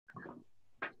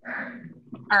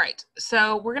All right,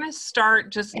 so we're going to start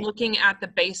just looking at the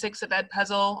basics of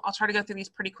EdPuzzle. I'll try to go through these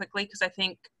pretty quickly because I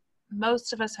think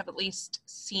most of us have at least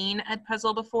seen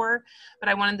EdPuzzle before, but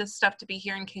I wanted this stuff to be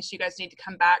here in case you guys need to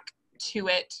come back to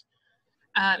it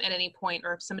at any point,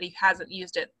 or if somebody hasn't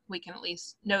used it, we can at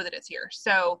least know that it's here.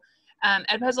 So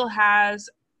EdPuzzle has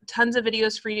tons of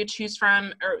videos for you to choose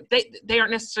from, or they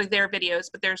aren't necessarily their videos,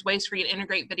 but there's ways for you to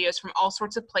integrate videos from all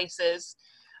sorts of places,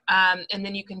 and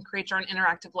then you can create your own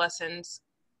interactive lessons,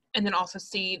 and then also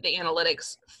see the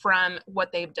analytics from what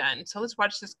they've done. So let's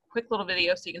watch this quick little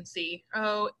video so you can see.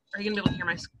 Oh, are you gonna be able to hear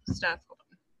my stuff?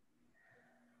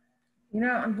 You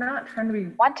know, I'm not trying to be...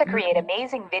 Want to create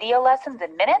amazing video lessons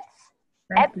in minutes?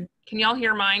 Can y'all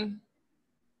hear mine?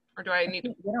 Or do I need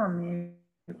to get on me?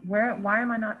 Why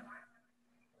am I not?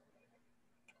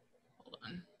 Hold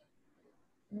on.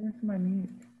 Where's my mute?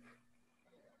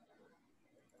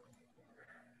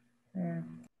 There.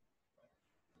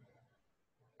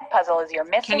 EdPuzzle is your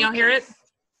missing Can y'all hear it? piece.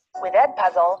 With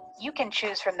EdPuzzle, you can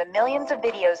choose from the millions of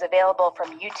videos available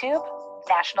from YouTube,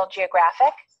 National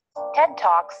Geographic, TED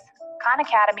Talks, Khan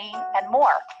Academy, and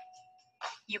more.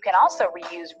 You can also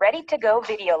reuse ready-to-go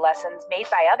video lessons made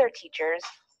by other teachers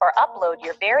or upload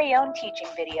your very own teaching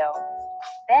video.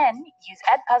 Then use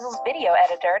EdPuzzle's video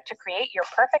editor to create your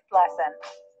perfect lesson.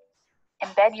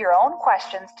 Embed your own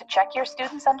questions to check your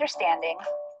students' understanding,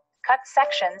 cut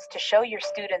sections to show your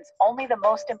students only the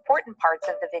most important parts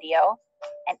of the video,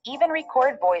 and even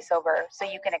record voiceover so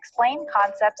you can explain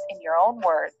concepts in your own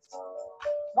words.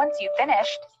 Once you've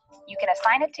finished, you can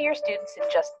assign it to your students in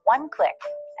just one click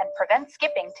and prevent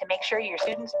skipping to make sure your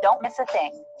students don't miss a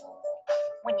thing.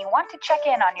 When you want to check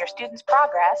in on your students'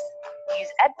 progress, use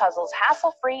EdPuzzle's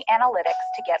hassle-free analytics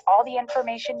to get all the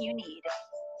information you need.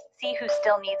 See who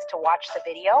still needs to watch the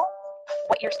video,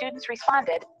 what your students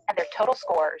responded, and their total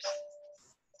scores.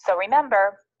 So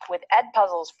remember, with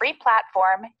EdPuzzle's free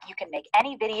platform, you can make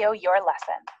any video your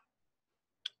lesson.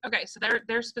 Okay, so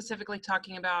they're specifically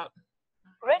talking about...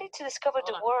 Ready to discover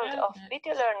the world of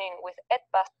video learning with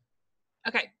EdPuzzle.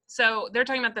 Okay, so they're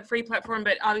talking about the free platform,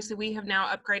 but obviously we have now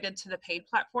upgraded to the paid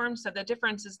platform. So the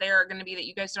differences there are going to be that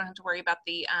you guys don't have to worry about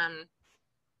the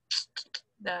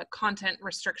content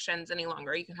restrictions any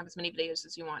longer. You can have as many videos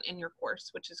as you want in your course,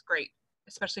 which is great,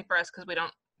 especially for us because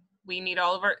we need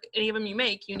all of any of them you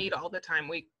make, you need all the time.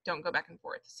 We don't go back and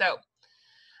forth. So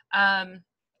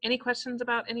any questions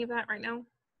about any of that right now?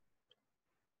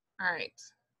 All right,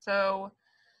 so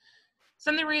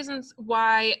some of the reasons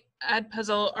why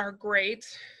EdPuzzle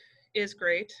is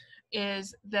great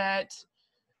is that,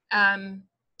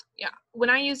 yeah, when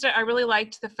I used it, I really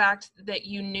liked the fact that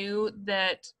you knew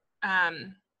that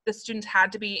the students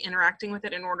had to be interacting with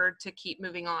it in order to keep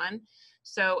moving on.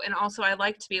 So, and also I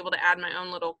like to be able to add my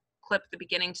own little clip at the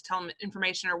beginning to tell them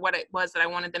information or what it was that I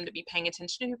wanted them to be paying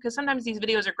attention to, because sometimes these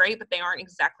videos are great, but they aren't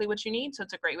exactly what you need. So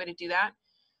it's a great way to do that.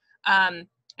 And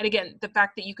again, the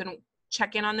fact that you can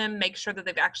check in on them, make sure that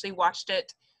they've actually watched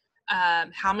it,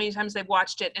 how many times they've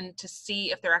watched it, and to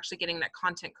see if they're actually getting that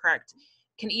content correct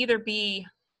can either be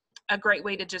a great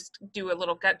way to just do a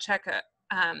little gut check.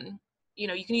 You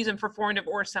know, you can use them for formative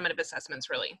or summative assessments,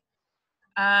 really.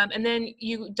 And then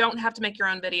you don't have to make your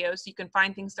own videos. You can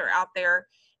find things that are out there,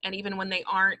 and even when they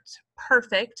aren't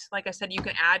perfect, like I said, you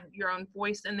can add your own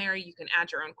voice in there. You can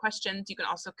add your own questions. You can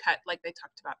also cut, like they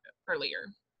talked about earlier.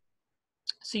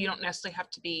 So you don't necessarily have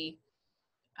to be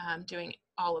doing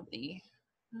all of the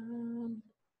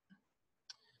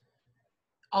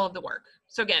work.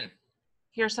 So again,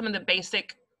 here's some of the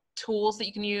basic tools that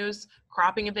you can use: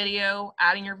 cropping a video,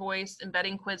 adding your voice,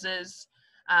 embedding quizzes.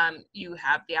 You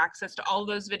have the access to all of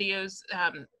those videos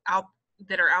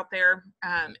that are out there,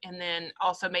 and then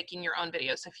also making your own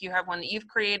videos. So if you have one that you've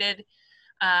created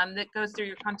that goes through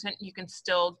your content, you can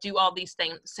still do all these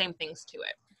same things to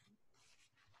it.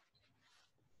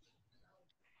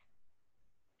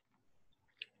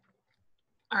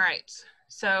 All right,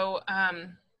 so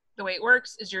the way it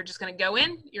works is you're just going to go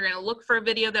in, you're going to look for a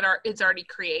video that is already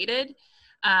created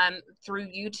through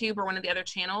YouTube or one of the other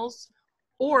channels,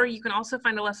 or you can also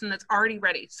find a lesson that's already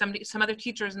ready. Some other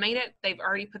teachers made it, they've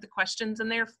already put the questions in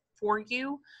there for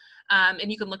you,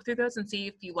 and you can look through those and see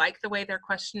if you like the way their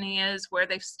questioning is, where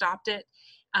they've stopped it,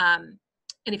 and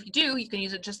if you do, you can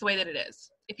use it just the way that it is.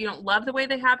 If you don't love the way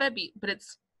they have it, but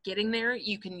it's getting there,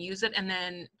 you can use it and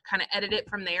then kind of edit it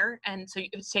from there, and so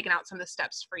it's taken out some of the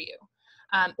steps for you.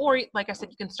 Or like I said,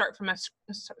 you can start from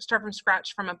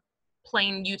scratch from a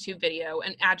plain YouTube video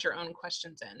and add your own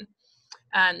questions in.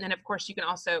 And then of course you can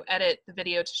also edit the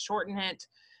video to shorten it,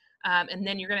 and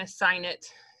then you're going to assign it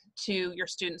to your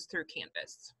students through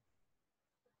Canvas.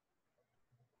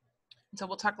 So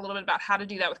we'll talk a little bit about how to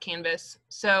do that with Canvas.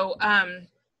 So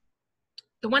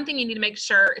the one thing you need to make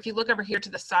sure, if you look over here to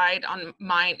the side on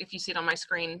mine, if you see it on my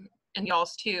screen and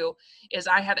y'all's too, is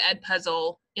I have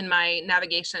EdPuzzle in my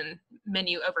navigation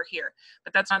menu over here,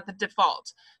 but that's not the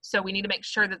default. So we need to make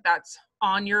sure that that's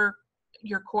on your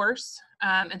course.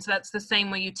 And so that's the same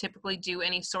way you typically do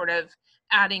any sort of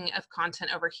adding of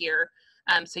content over here.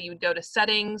 So you would go to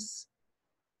settings,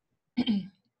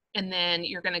 and then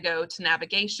you're going to go to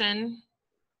navigation,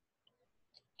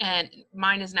 and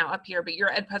mine is now up here, but your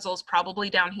EdPuzzle is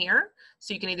probably down here.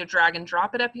 So you can either drag and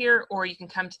drop it up here, or you can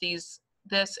come to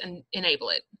this and enable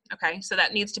it. Okay, so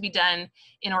that needs to be done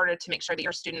in order to make sure that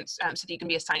your students, so that you can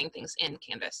be assigning things in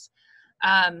Canvas.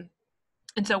 And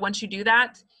so once you do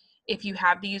that, if you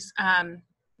have these,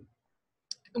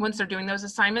 once they're doing those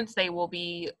assignments,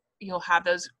 you'll have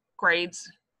those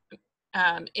grades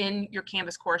in your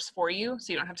Canvas course for you,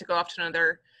 so you don't have to go off to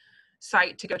another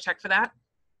site to go check for that.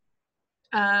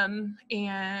 And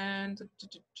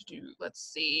let's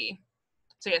see.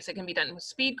 So yes, it can be done with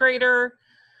SpeedGrader.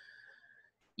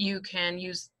 You can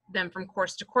use them from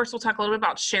course to course. We'll talk a little bit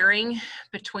about sharing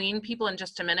between people in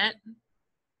just a minute.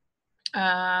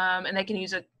 And they can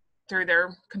use it through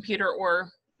their computer or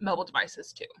mobile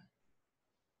devices too.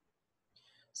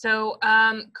 So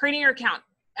creating your account.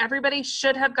 Everybody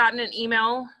should have gotten an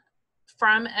email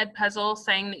from EdPuzzle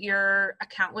saying that your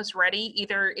account was ready.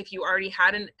 Either if you already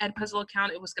had an EdPuzzle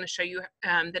account, it was going to show you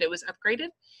that it was upgraded.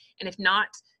 And if not,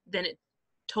 then it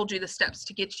told you the steps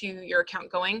to get your account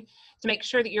going. To make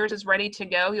sure that yours is ready to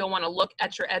go, you'll want to look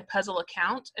at your EdPuzzle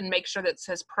account and make sure that it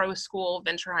says Pro School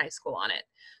Venture High School on it.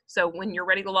 So when you're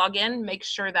ready to log in, make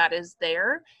sure that is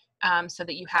there so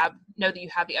that you know that you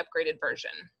have the upgraded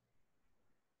version.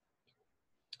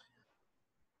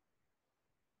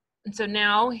 And so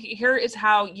now here is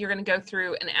how you're going to go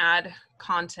through and add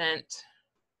content.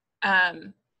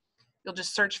 You'll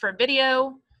just search for a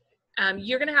video.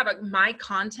 You're going to have a My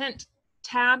Content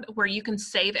tab where you can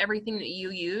save everything that you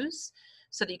use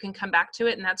so that you can come back to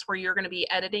it. And that's where you're going to be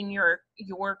editing your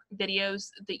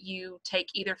videos that you take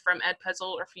either from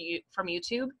EdPuzzle or from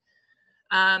YouTube.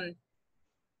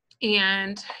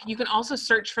 And you can also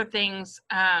search for things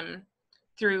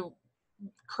through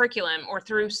curriculum or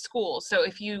through school. So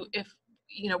if you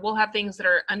know, we'll have things that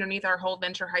are underneath our whole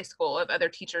Venture High School of other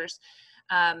teachers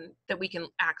that we can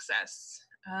access.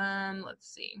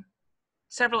 Let's see,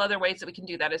 several other ways that we can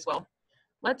do that as well.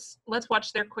 Let's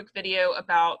watch their quick video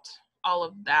about all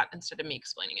of that instead of me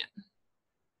explaining it.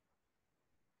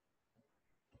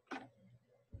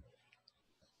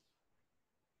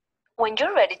 When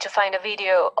you're ready to find a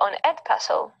video on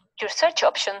EdPuzzle, your search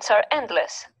options are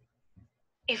endless.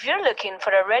 If you're looking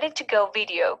for a ready-to-go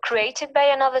video created by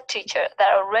another teacher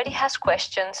that already has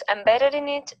questions embedded in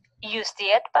it, use the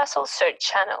EdPuzzle search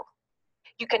channel.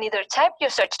 You can either type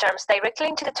your search terms directly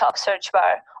into the top search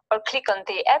bar or click on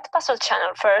the EdPuzzle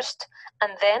channel first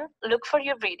and then look for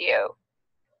your video.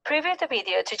 Preview the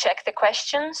video to check the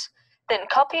questions, then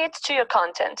copy it to your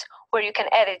content where you can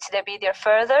edit the video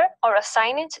further or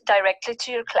assign it directly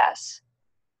to your class.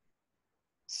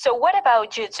 So what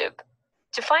about YouTube?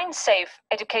 To find safe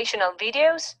educational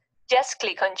videos, just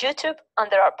click on YouTube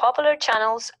under our popular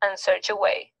channels and search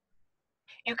away.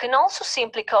 You can also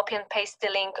simply copy and paste the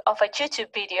link of a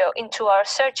YouTube video into our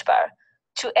search bar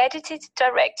to edit it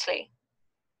directly.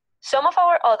 Some of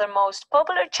our other most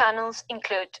popular channels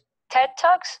include TED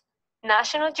Talks,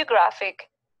 National Geographic,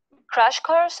 Crash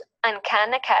Course, and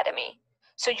Khan Academy,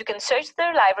 so you can search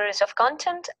their libraries of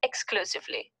content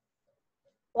exclusively.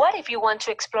 What if you want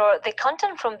to explore the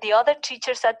content from the other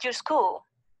teachers at your school?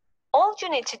 All you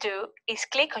need to do is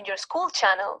click on your school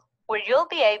channel, where you'll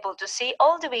be able to see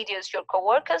all the videos your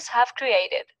coworkers have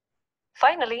created.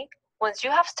 Finally, once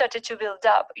you have started to build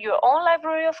up your own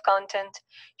library of content,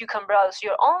 you can browse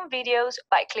your own videos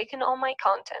by clicking on My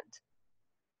Content.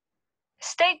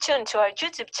 Stay tuned to our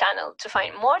YouTube channel to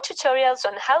find more tutorials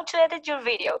on how to edit your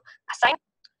video.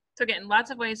 So again, lots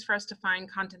of ways for us to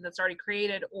find content that's already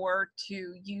created or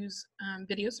to use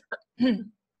videos that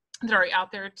are already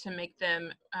out there to make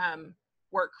them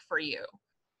work for you.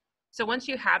 So once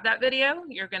you have that video,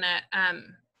 you're gonna,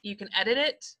 you can edit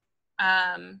it.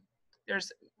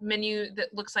 There's a menu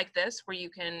that looks like this where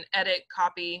you can edit,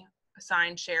 copy,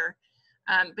 assign, share.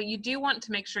 But you do want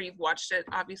to make sure you've watched it,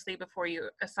 obviously, before you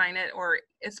assign it, or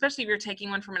especially if you're taking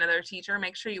one from another teacher,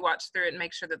 make sure you watch through it and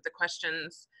make sure that the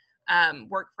questions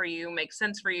work for you, make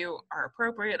sense for you, are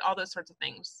appropriate, all those sorts of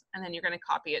things. And then you're going to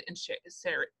copy it and share,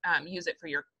 use it for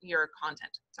your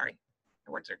content. Sorry,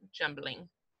 the words are jumbling.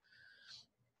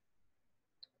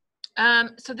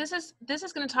 So this is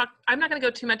going to talk, I'm not going to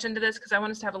go too much into this because I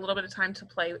want us to have a little bit of time to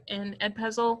play in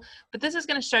EdPuzzle, but this is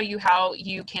going to show you how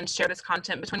you can share this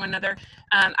content between one another.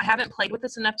 I haven't played with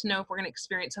this enough to know if we're going to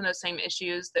experience some of those same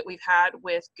issues that we've had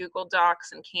with Google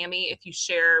Docs and Kami if you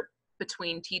share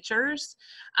between teachers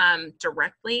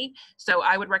directly. So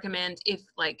I would recommend, if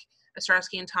like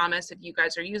Ostrowski and Thomas, if you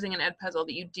guys are using an EdPuzzle,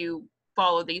 that you do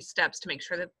follow these steps to make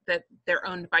sure that they're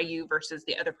owned by you versus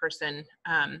the other person.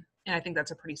 And I think that's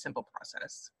a pretty simple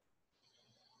process.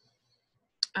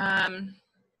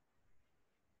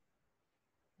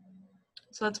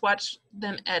 So let's watch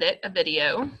them edit a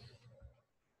video.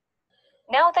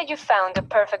 Now that you've found the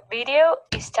perfect video,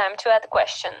 it's time to add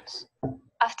questions.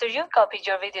 After you've copied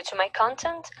your video to My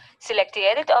Content, select the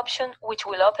Edit option, which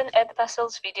will open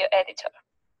EdPuzzle's video editor.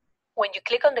 When you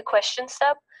click on the Questions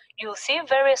tab, you'll see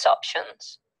various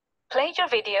options. Play your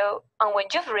video, and when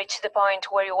you've reached the point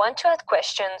where you want to add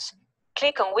questions,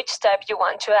 click on which step you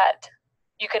want to add.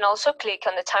 You can also click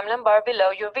on the timeline bar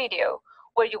below your video,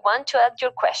 where you want to add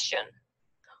your question.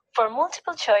 For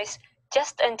multiple choice,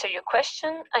 just enter your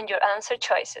question and your answer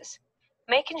choices,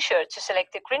 making sure to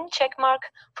select the green check mark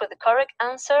for the correct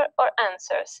answer or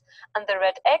answers, and the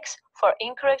red X for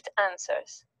incorrect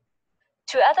answers.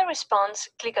 To add a response,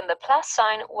 click on the plus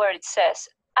sign where it says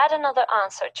Add another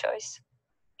answer choice.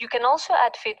 You can also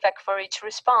add feedback for each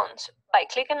response by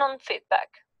clicking on Feedback.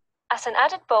 As an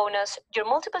added bonus, your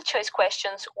multiple choice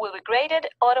questions will be graded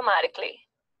automatically.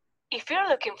 If you're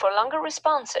looking for longer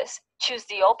responses, choose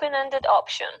the open-ended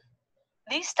option.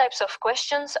 These types of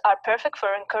questions are perfect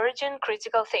for encouraging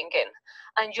critical thinking,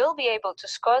 and you'll be able to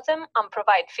score them and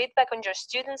provide feedback on your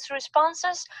students'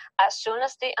 responses as soon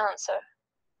as they answer.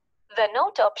 The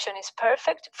note option is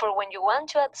perfect for when you want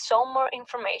to add some more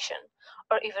information,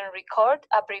 or even record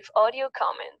a brief audio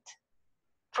comment.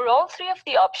 For all three of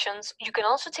the options, you can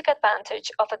also take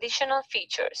advantage of additional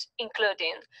features,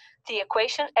 including the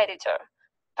equation editor,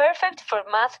 perfect for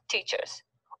math teachers,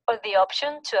 or the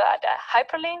option to add a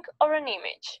hyperlink or an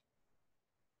image.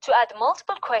 To add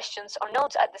multiple questions or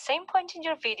notes at the same point in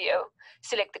your video,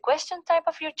 select the question type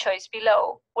of your choice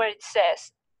below, where it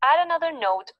says Add another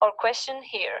note or question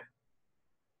here.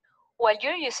 While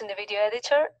you're using the video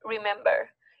editor, remember,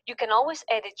 you can always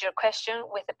edit your question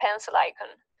with the pencil icon,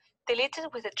 delete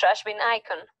it with the trash bin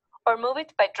icon, or move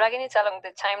it by dragging it along the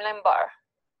timeline bar.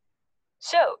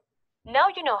 So, now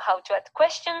you know how to add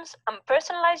questions and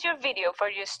personalize your video for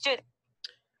your students.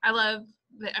 I love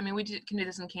that, I mean, can do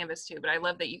this in Canvas too, but I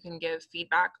love that you can give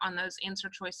feedback on those answer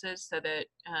choices so that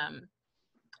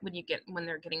when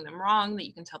they're getting them wrong, that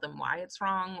you can tell them why it's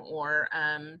wrong, or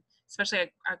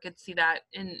especially I could see that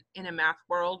in a math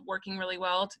world working really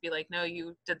well, to be like, no,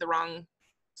 you did the wrong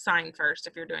sign first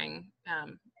if you're doing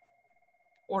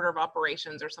order of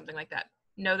operations or something like that.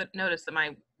 Notice that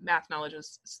my math knowledge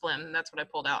is slim, and that's what I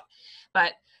pulled out.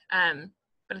 But I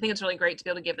think it's really great to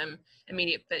be able to give them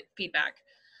immediate feedback.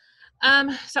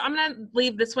 So I'm going to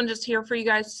leave this one just here for you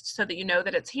guys so that you know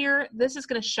that it's here. This is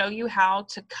going to show you how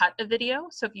to cut a video.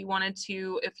 So if you wanted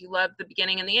to, if you love the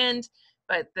beginning and the end,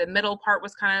 but the middle part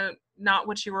was kind of not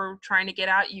what you were trying to get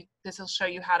at, this will show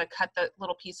you how to cut the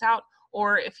little piece out.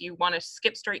 Or if you want to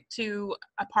skip straight to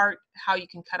a part, how you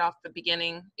can cut off the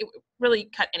beginning. It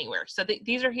really cut anywhere. So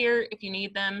these are here if you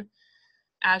need them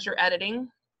as you're editing.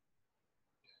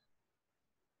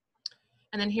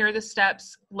 And then here are the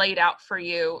steps laid out for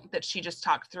you that she just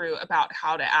talked through about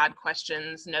how to add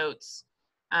questions, notes,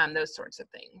 those sorts of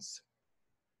things.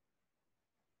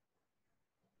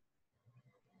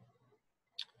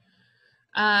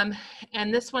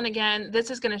 And this one, again, this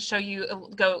is going to show you,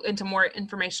 go into more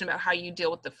information about how you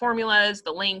deal with the formulas,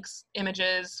 the links,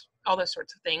 images, all those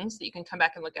sorts of things that you can come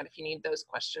back and look at if you need those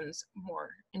questions more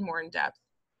in depth.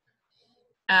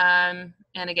 And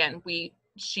again,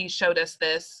 she showed us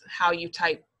this, how you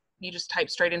just type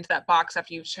straight into that box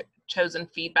after you've chosen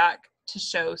feedback to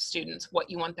show students what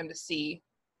you want them to see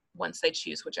once they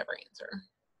choose whichever answer.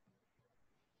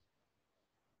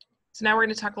 So now we're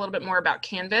going to talk a little bit more about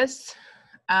Canvas.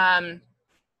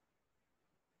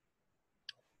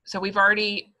 So we've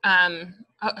already,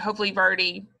 hopefully you've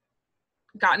already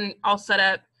gotten all set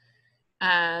up.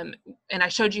 And I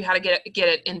showed you how to get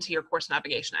it into your course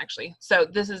navigation, actually. So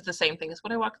this is the same thing as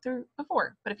what I walked through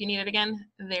before, but if you need it again,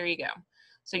 there you go.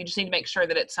 So you just need to make sure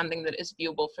that it's something that is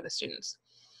viewable for the students.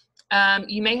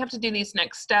 You may have to do these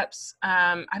next steps.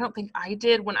 I don't think I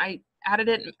did when I added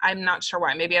it. I'm not sure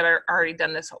why. Maybe I've already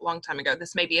done this a long time ago.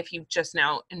 This may be if you've just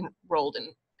now enrolled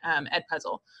in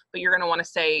EdPuzzle, but you're going to want to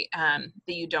say that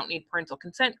you don't need parental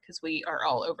consent because we are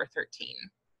all over 13.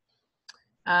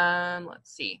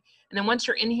 Let's see. And then once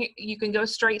you're in here, you can go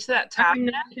straight to that tab. I'm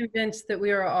not convinced that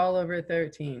we are all over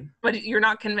 13. But you're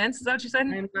not convinced? Is that what you said?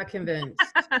 I'm not convinced.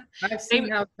 I've seen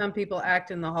how some people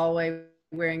act in the hallway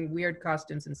wearing weird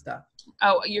costumes and stuff.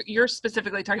 Oh, you're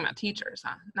specifically talking about teachers,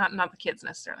 huh? Not the kids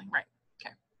necessarily, right?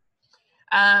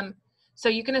 Okay. So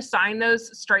you can assign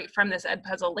those straight from this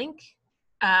EdPuzzle link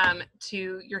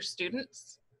to your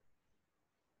students.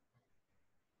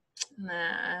 And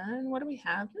then what do we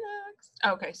have next?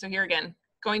 Okay, so here again,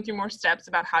 going through more steps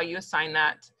about how you assign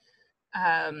that.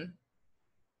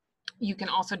 You can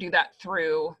also do that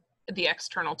through the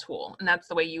external tool, and that's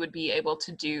the way you would be able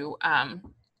to do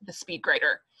the speed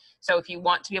grader. So if you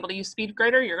want to be able to use speed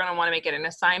grader, you're going to want to make it an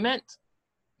assignment,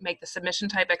 make the submission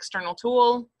type external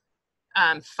tool,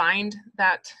 find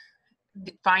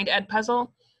EdPuzzle,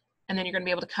 and then you're going to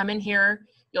be able to come in here.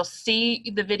 You'll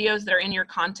see the videos that are in your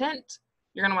content.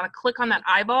 You're going to want to click on that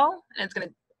eyeball, and it's going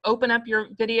to open up your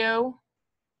video,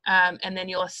 and then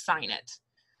you'll assign it,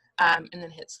 and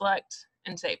then hit select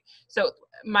and save. So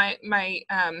my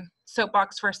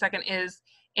soapbox for a second is,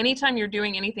 anytime you're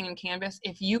doing anything in Canvas,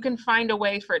 if you can find a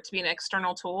way for it to be an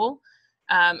external tool,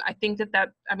 I think I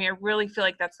really feel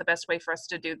like that's the best way for us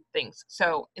to do things.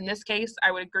 So in this case,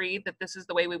 I would agree that this is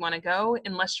the way we want to go,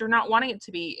 unless you're not wanting it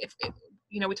to be. If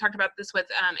you know, we talked about this with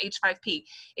H5P.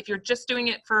 If you're just doing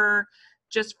it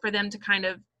just for them to kind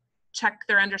of check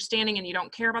their understanding and you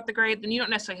don't care about the grade, then you don't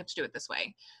necessarily have to do it this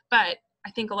way. But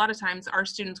I think a lot of times our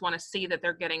students want to see that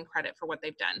they're getting credit for what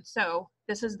they've done. So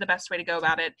this is the best way to go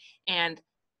about it. And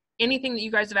anything that you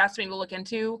guys have asked me to look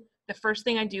into, the first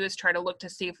thing I do is try to look to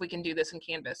see if we can do this in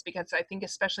Canvas, because I think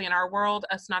especially in our world,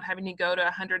 us not having to go to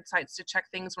 100 sites to check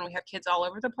things when we have kids all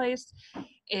over the place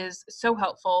is so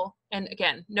helpful. And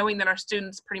again, knowing that our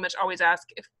students pretty much always ask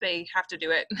if they have to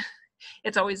do it,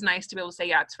 it's always nice to be able to say,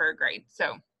 yeah, it's for a grade.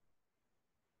 So,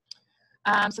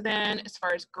 so then as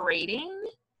far as grading,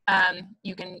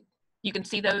 you can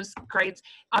see those grades.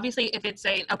 Obviously, if it's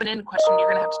an open-ended question, you're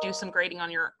going to have to do some grading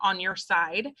on your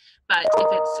side. But if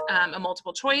it's a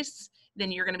multiple choice,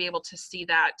 then you're going to be able to see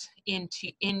that in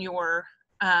your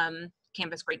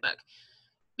Canvas gradebook.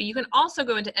 But you can also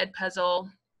go into EdPuzzle,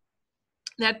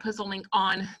 the EdPuzzle link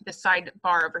on the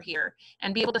sidebar over here,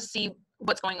 and be able to see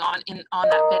what's going on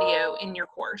that video in your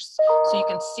course. So you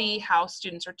can see how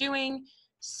students are doing,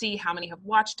 see how many have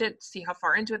watched it, see how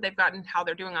far into it they've gotten, how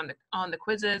they're doing on the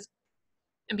quizzes,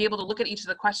 and be able to look at each of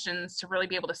the questions to really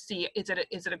be able to see, is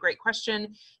it a great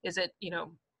question? Is it,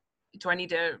 do I need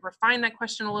to refine that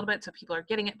question a little bit so people are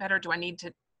getting it better? Do I need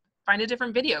to find a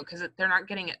different video because they're not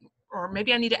getting it? Or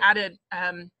maybe I need to add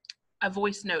a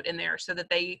voice note in there so that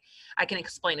I can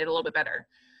explain it a little bit better.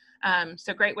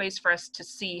 So great ways for us to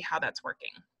see how that's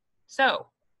working. So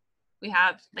we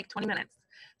have like 20 minutes.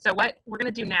 So what we're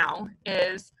going to do now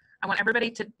is I want everybody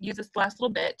to use this last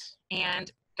little bit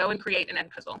and go and create an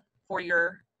EdPuzzle for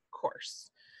your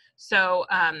course. So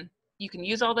you can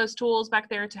use all those tools back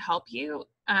there to help you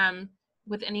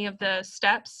with any of the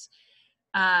steps.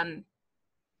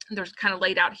 There's kind of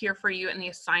laid out here for you in the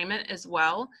assignment as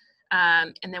well.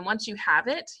 And then once you have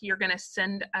it, you're going to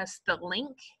send us the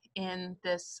link in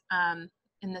this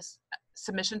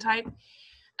submission type.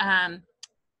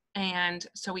 And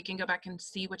so we can go back and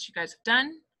see what you guys have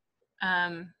done.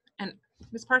 And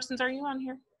Ms. Parsons, are you on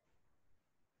here?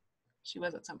 She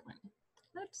was at some point.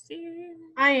 Let's see.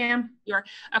 I am. You are.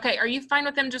 Okay. Are you fine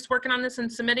with them just working on this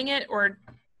and submitting it? Or,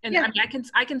 and yeah. I mean,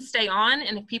 I can stay on,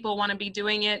 and if people want to be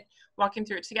doing it, walking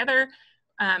through it together,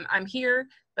 I'm here,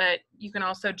 but you can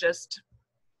also just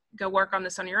go work on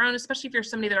this on your own, especially if you're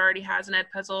somebody that already has an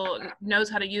EdPuzzle, knows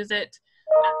how to use it,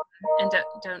 and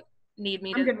don't need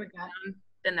me to, good with that.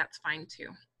 Then that's fine too.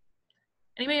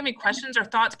 Anybody have any questions or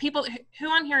thoughts? People who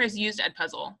on here has used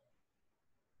EdPuzzle?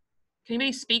 Can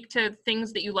anybody speak to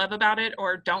things that you love about it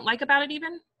or don't like about it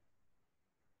even?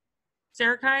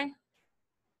 Sarah Kai,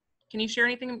 can you share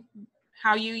anything,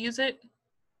 how you use it?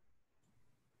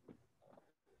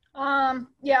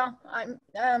 Yeah,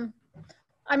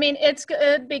 I mean, it's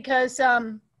good because,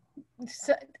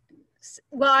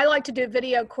 well, I like to do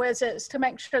video quizzes to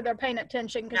make sure they're paying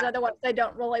attention, because otherwise they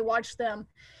don't really watch them.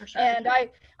 For sure. And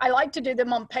I like to do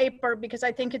them on paper because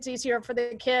I think it's easier for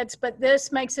the kids, but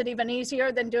this makes it even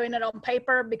easier than doing it on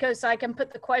paper, because I can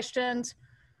put the questions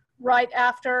right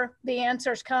after the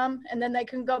answers come, and then they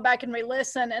can go back and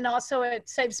re-listen. And also it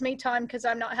saves me time because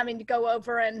I'm not having to go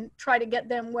over and try to get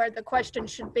them where the question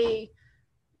should be.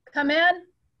 Come in.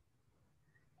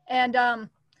 And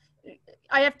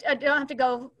I don't have to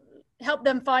go help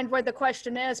them find where the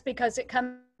question is, because it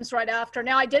comes right after.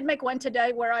 Now, I did make one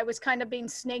today where I was kind of being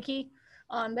sneaky.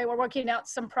 They were working out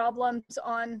some problems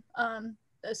on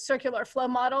a circular flow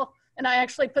model, and I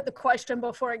actually put the question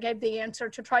before it gave the answer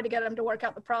to try to get them to work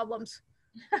out the problems.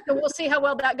 So we'll see how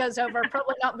well that goes over.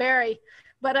 Probably not very,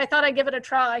 but I thought I'd give it a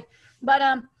try. But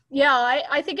yeah,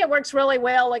 I think it works really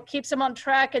well. It keeps them on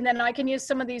track, and then I can use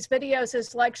some of these videos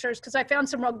as lectures because I found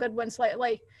some real good ones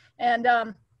lately. And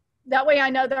that way I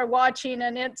know they're watching,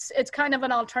 and it's kind of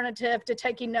an alternative to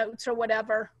taking notes or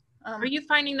whatever. Are you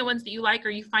finding the ones that you like?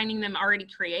 Are you finding them already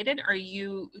created? Are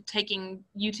you taking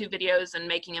YouTube videos and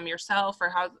making them yourself, or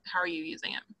how are you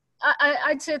using it?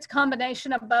 I'd say it's a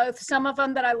combination of both. Some of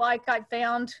them that I like, I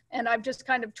found, and I've just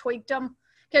kind of tweaked them.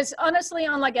 Because honestly,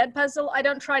 on like EdPuzzle, I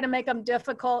don't try to make them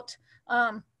difficult.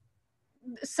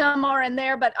 Some are in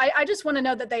there, but I just want to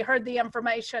know that they heard the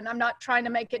information. I'm not trying to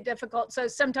make it difficult. So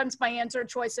sometimes my answer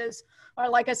choices are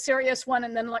like a serious one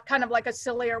and then like, kind of like a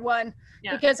sillier one.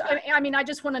 Yeah. Because I mean, I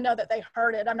just want to know that they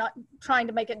heard it. I'm not trying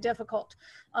to make it difficult.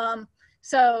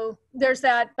 So there's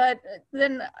that, but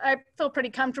then I feel pretty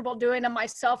comfortable doing them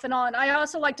myself and on. I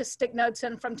also like to stick notes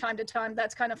in from time to time.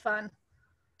 That's kind of fun.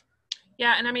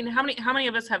 Yeah, and I mean, how many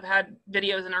of us have had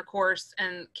videos in our course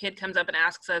and kid comes up and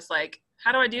asks us like,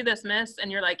 how do I do this, miss?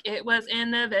 And you're like, it was in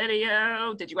the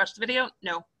video. Did you watch the video?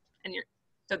 No. And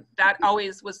so that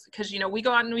always was, because, you know, we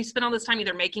go out and we spend all this time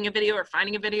either making a video or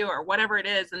finding a video or whatever it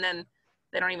is, and then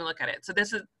they don't even look at it. So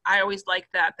this is, I always like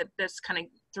that this kind of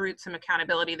threw some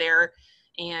accountability there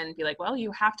and be like, well,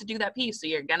 you have to do that piece, so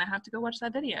you're gonna have to go watch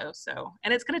that video. So,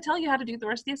 and it's gonna tell you how to do the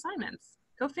rest of the assignments.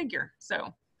 Go figure.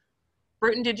 So,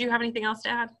 Bruton, did you have anything else to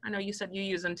add? I know you said you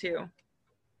use them too.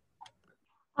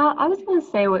 I was going to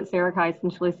say what Sarah Kai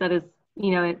essentially said is,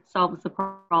 you know, it solves the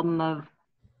problem of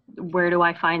where do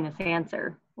I find this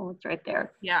answer? Well, it's right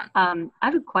there. Yeah. I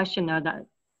have a question though that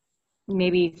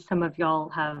maybe some of y'all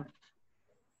have,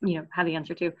 you know, have the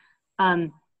answer to.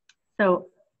 So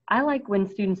I like when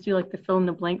students do like the fill in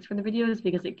the blanks for the videos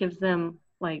because it gives them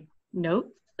like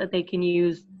notes that they can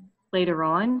use later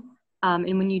on.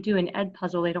 And when you do an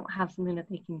EdPuzzle, they don't have something that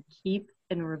they can keep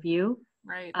and review.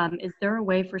 Right. Is there a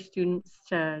way for students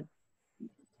to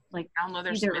like download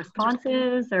their either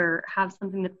responses or have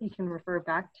something that they can refer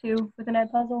back to with an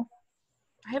EdPuzzle?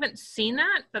 I haven't seen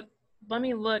that, but let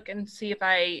me look and see if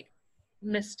I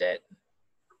missed it.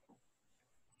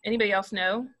 Anybody else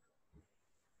know?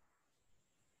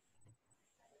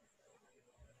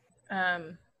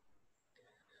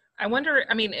 I wonder,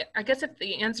 I mean, I guess if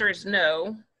the answer is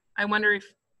no, I wonder if,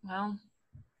 well,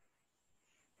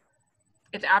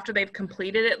 if after they've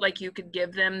completed it, like you could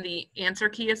give them the answer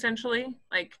key essentially,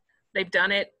 like they've done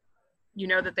it, you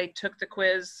know that they took the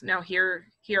quiz. Now here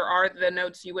are the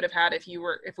notes you would have had if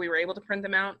we were able to print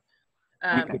them out.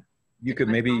 You could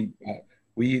maybe,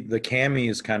 the Cami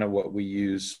is kind of what we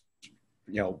use.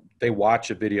 You know, they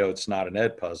watch a video, it's not an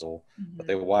EdPuzzle, but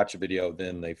they watch a video,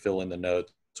 then they fill in the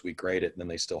notes, we grade it, and then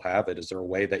they still have it. Is there a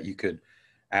way that you could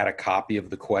add a copy of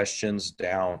the questions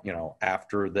down, you know,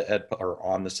 after the or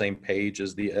on the same page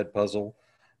as the EdPuzzle,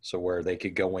 so where they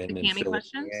could go in and fill in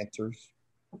the answers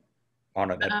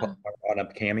on a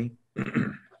Cami?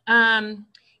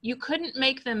 You couldn't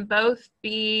make them both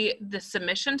be the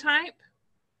submission type.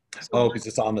 So because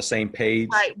it's on the same page.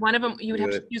 Right, one of them, you would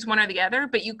have to use one or the other,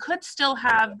 but you could still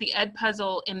have the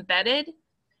EdPuzzle embedded.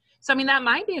 So, I mean, that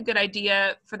might be a good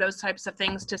idea for those types of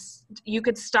things. You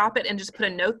could stop it and just put a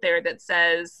note there that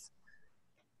says,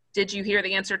 did you hear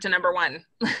the answer to number 1?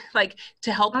 Like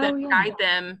to help them guide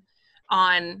them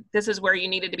on, this is where you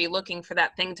needed to be looking for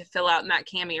that thing to fill out in that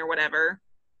Cami or whatever.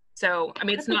 So, I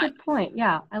mean, That's a good point.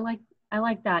 Yeah, I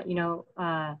like that, you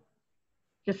know,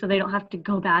 just so they don't have to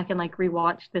go back and like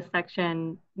rewatch this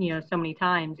section, you know, so many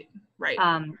times. Right.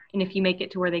 And if you make it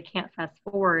to where they can't fast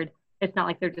forward, it's not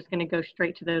like they're just going to go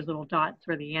straight to those little dots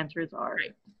where the answers are.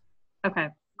 Right. Okay,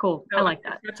 cool. So I like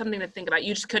that. That's something to think about.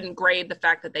 You just couldn't grade the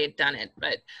fact that they had done it,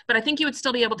 but I think you would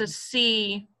still be able to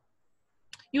see.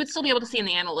 You would still be able to see in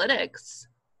the analytics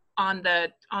on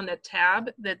the tab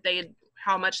that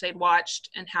how much they'd watched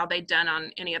and how they'd done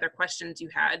on any other questions you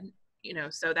had. You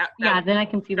know, so that yeah, then I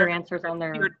can see their answers on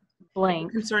their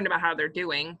blank. Concerned about how they're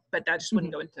doing, but that just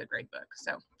wouldn't go into the grade book.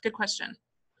 So good question.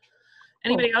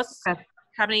 Anybody else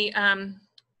have any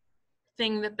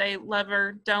thing that they love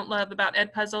or don't love about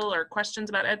EdPuzzle or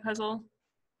questions about EdPuzzle?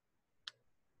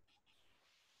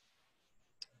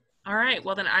 All right,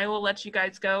 well then I will let you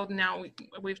guys go. Now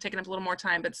we've taken up a little more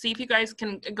time, but see if you guys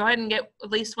can go ahead and get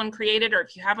at least one created, or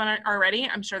if you haven't already,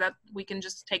 I'm sure that we can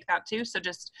just take that too. So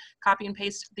just copy and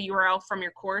paste the URL from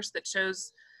your course that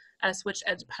shows us which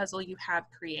EdPuzzle you have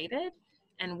created,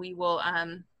 and we will,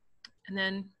 and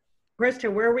then.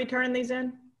 Krista, where are we turning these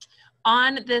in?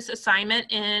 On this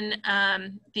assignment in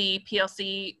the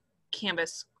PLC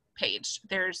Canvas page,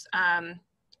 there's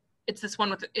it's this one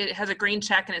with, it has a green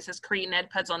check and it says create an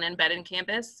EdPuzzle and embed in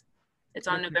Canvas. It's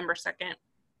on November 2nd.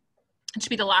 It should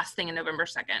be the last thing in November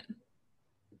 2nd.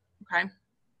 Okay.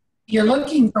 You're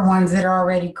looking for ones that are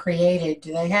already created.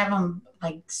 Do they have them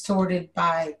like sorted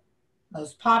by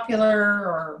most popular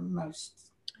or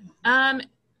most?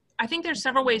 I think there's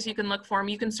several ways you can look for them.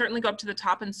 You can certainly go up to the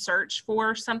top and search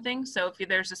for something. So if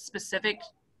there's a specific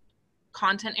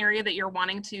content area that you're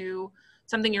wanting to,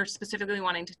 something you're specifically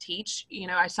wanting to teach, you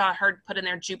know, I heard put in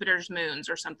there Jupiter's moons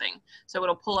or something. So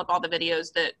it'll pull up all the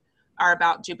videos that are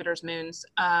about Jupiter's moons.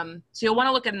 So you'll want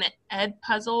to look at an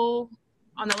EdPuzzle.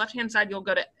 On the left-hand side, you'll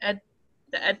go to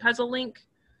the EdPuzzle link,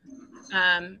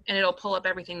 and it'll pull up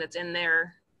everything that's in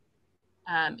their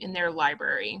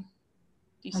library.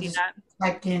 Do you see that?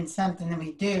 Typed in something that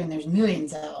we do, and there's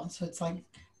millions of them. So it's like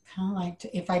kind of like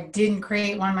if I didn't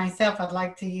create one myself, I'd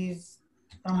like to use.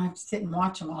 I don't have to sit and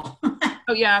watch them all.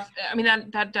 Oh yeah, I mean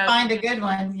that does. Find a good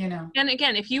one, you know. And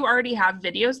again, if you already have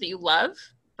videos that you love,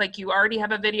 like you already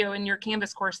have a video in your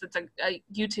Canvas course that's a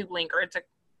YouTube link, or it's a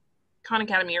Khan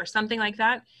Academy or something like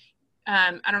that.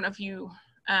 I don't know if you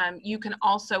you can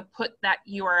also put that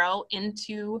URL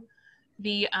into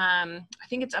the I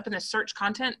think it's up in the search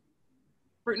content.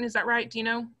 Bruton, is that right? Do you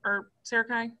know? Or Sarah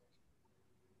Kai?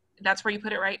 That's where you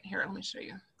put it, right? Here, let me show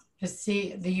you. To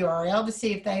see the URL to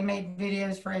see if they made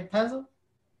videos for EdPuzzle?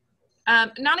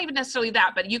 Not even necessarily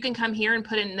that, but you can come here and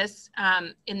put in this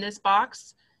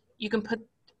box. You can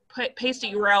paste a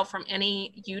URL from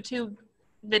any YouTube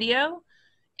video,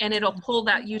 and it'll pull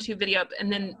that YouTube video up,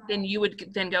 and then you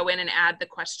would then go in and add the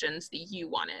questions that you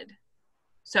wanted.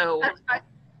 So.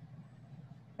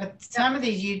 But some of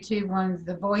these YouTube ones,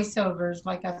 the voiceovers,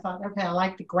 like I thought, okay, I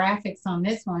like the graphics on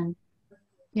this one.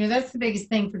 You know, that's the biggest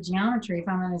thing for geometry. If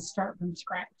I'm going to start from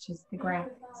scratch, is the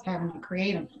graphics, having to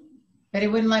create them. But it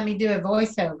wouldn't let me do a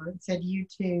voiceover. It said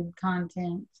YouTube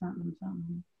content, something,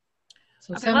 something.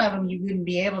 So okay, some of them you wouldn't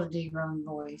be able to do your own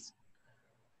voice.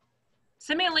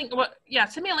 Send me a link.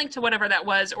 Send me a link to whatever that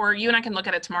was, or you and I can look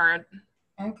at it tomorrow.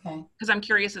 Okay. Because I'm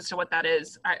curious as to what that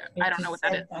is. I don't know what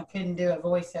that is. I couldn't do a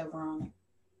voiceover on it.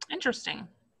 Interesting.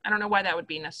 I don't know why that would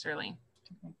be necessarily.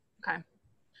 Okay.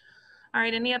 All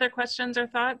right. Any other questions or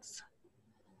thoughts?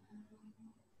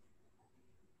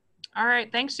 All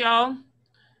right. Thanks, y'all.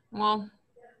 We'll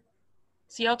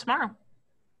see y'all tomorrow.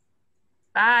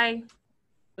 Bye.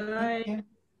 Bye. Hey,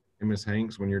 Ms.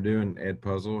 Hanks, when you're doing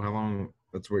EdPuzzle, how long,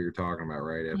 that's what you're talking about,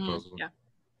 right? EdPuzzle? Yeah.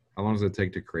 How long does it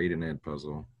take to create an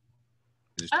EdPuzzle?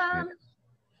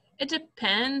 It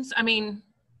depends. I mean,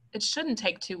 it shouldn't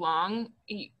take too long.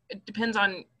 It depends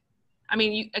on, I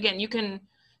mean, you can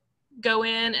go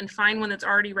in and find one that's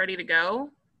already ready to go,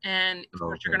 and of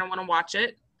course you're going to want to watch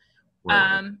it.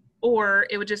 Right. Or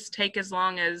it would just take as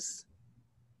long as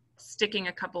sticking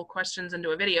a couple questions into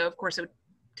a video. Of course, it would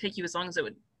take you as long as it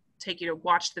would take you to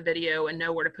watch the video and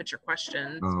know where to put your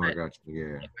questions. Oh, but I got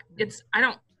you. Yeah. It's, I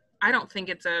don't think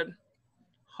it's a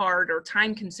hard or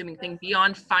time-consuming thing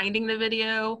beyond finding the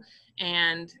video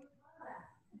and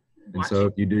so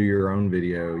if you do your own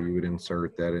video, you would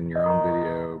insert that in your own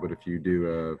video. But if you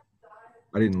do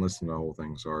I didn't listen to the whole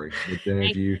thing, sorry. But then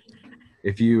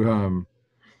if you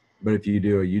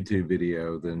do a YouTube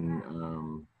video,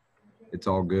 then it's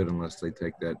all good unless they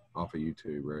take that off of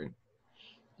YouTube, right?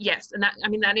 Yes, and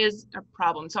that is a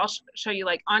problem. So I'll show you,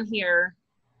 like on here,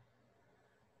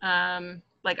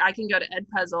 like I can go to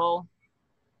EdPuzzle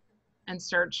and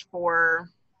search for,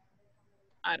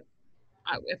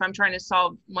 if I'm trying to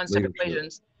solve one-step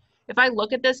equations. If I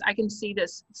look at this, I can see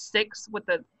this 6 with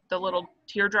the little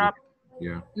teardrop.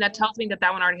 Yeah. And that tells me that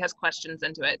one already has questions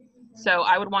into it. So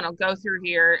I would want to go through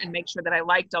here and make sure that I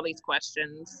liked all these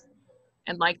questions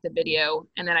and like the video,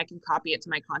 and then I can copy it to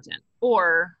my content.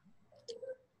 Or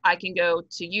I can go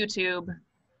to YouTube,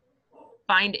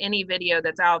 find any video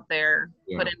that's out there,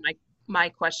 put in my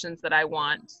questions that I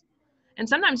want. And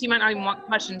sometimes you might not even want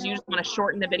questions, you just want to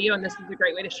shorten the video, and this is a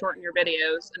great way to shorten your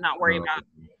videos and not worry about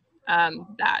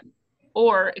that.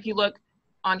 Or if you look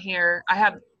on here,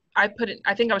 I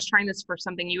think I was trying this for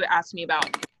something you asked me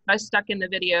about. I stuck in the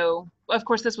video, well, of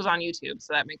course this was on YouTube,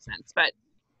 so that makes sense, but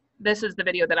this is the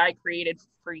video that I created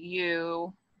for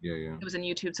you. Yeah. It was in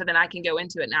YouTube, so then I can go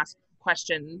into it and ask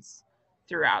questions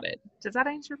throughout it. Does that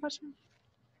answer your question?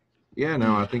 Yeah,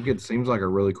 no, I think it seems like a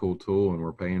really cool tool, and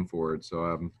we're paying for it.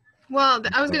 So well,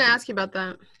 I was going to ask you about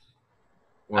that.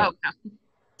 What? Oh, yeah.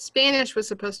 Spanish was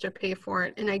supposed to pay for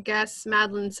it, and I guess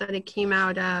Madeline said it came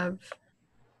out of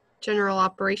General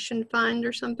Operation Fund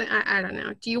or something. I don't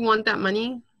know. Do you want that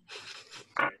money?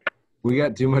 We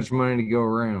got too much money to go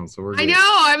around, so we're I good.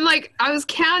 know. I'm like, I was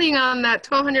counting on that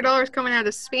 $1,200 coming out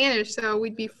of Spanish, so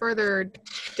we'd be further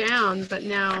down. But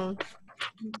now,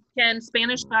 Can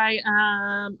Spanish buy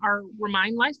our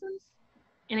Remind license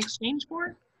in exchange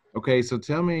for? Okay, so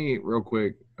tell me real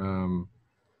quick. Tell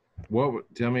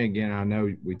me again. I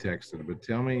know we texted, but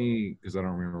tell me, because I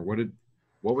don't remember,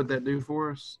 what would that do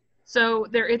for us? So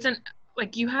there isn't,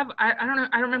 like, you have, I don't know,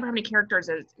 I don't remember how many characters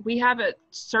it is. We have a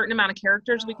certain amount of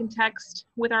characters we can text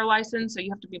with our license, so you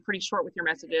have to be pretty short with your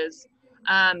messages.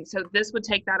 So this would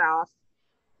take that off.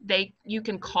 You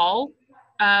can call,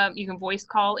 you can voice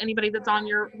call anybody that's on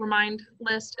your Remind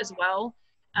list as well.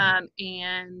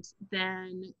 And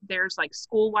then there's like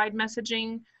school-wide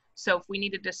messaging. So if we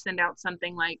needed to send out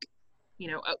something like, you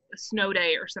know, a snow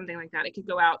day or something like that, it could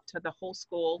go out to the whole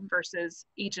school versus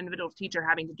each individual teacher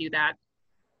having to do that.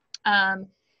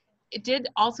 It did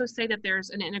also say that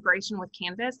there's an integration with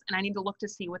Canvas, and I need to look to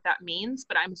see what that means,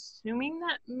 but I'm assuming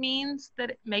that means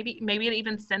that maybe it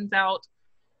even sends out,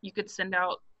 you could send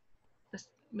out this,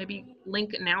 maybe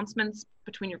link announcements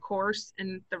between your course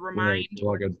and the Remind.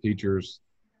 Right, like a teacher's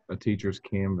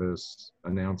Canvas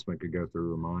announcement could go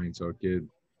through Remind, so a kid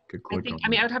could click on it. I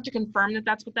mean, I would have to confirm that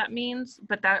that's what that means,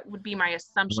 but that would be my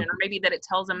assumption, or maybe that it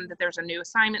tells them that there's a new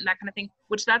assignment and that kind of thing,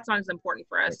 which that's not as important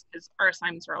for us because our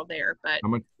assignments are all there. But how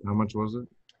much was it?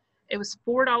 It was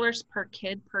 $4 per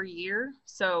kid per year,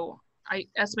 so I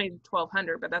estimated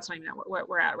 $1,200, but that's not even what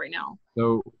we're at right now.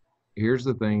 So here's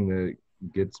the thing that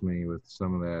gets me with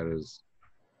some of that is,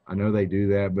 I know they do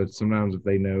that, but sometimes if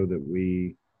they know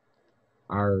that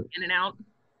our in and out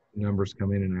numbers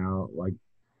come in and out, like,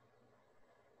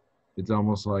 it's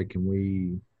almost like, can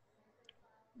we,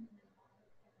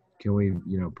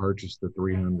 you know, purchase the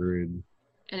 300?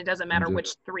 And it doesn't matter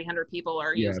which 300 people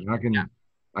are using.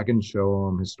 I can show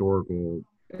them historical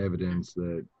evidence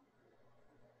that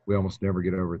we almost never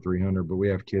get over 300, but we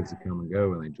have kids that come and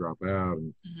go and they drop out.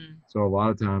 And so a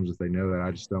lot of times if they know that, I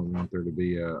just don't want there to be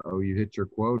you hit your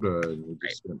quota and we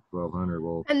just spent 1,200.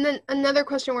 Well, and then another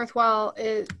question worthwhile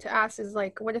to ask is,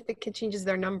 like, what if the kid changes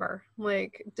their number?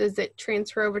 Like, does it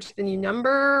transfer over to the new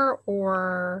number,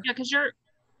 or? Yeah, because you're,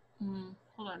 hold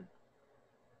on.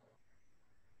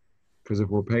 Because if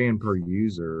we're paying per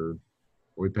user, are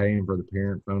we paying for the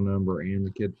parent phone number and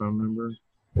the kid phone number,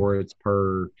 or it's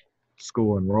per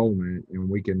school enrollment, and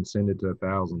we can send it to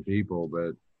 1,000 people,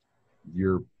 but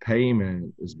your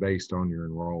payment is based on your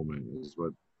enrollment is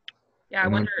what. Yeah, I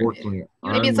wonder.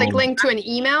 Maybe it's like linked to an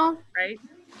email, right?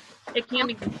 It can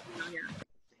be. Yeah.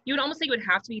 You would almost think it would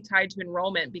have to be tied to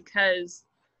enrollment, because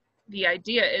the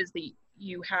idea is that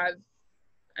you have,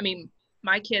 I mean,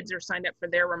 my kids are signed up for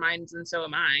their Reminds and so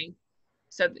am I.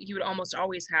 So you would almost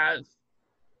always have.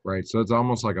 Right. So it's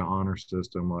almost like an honor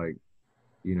system. Like,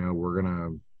 you know, we're going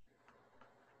to,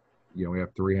 you know, we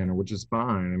have 300, which is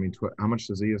fine. I mean, how much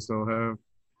does ESL have?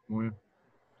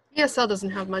 ESL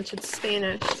doesn't have much. It's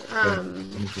Spanish.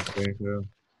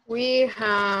 We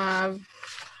have.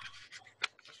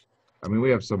 I mean, we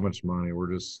have so much money.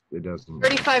 We're just, it doesn't.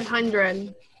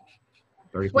 3,500.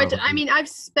 Which, I mean, I've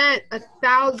spent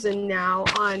 1,000 now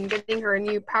on getting her a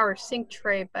new power sync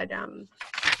tray, but I'm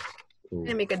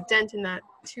gonna make a dent in that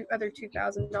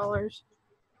 $2,000.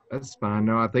 That's fine.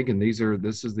 No, I think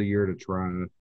this is the year to try.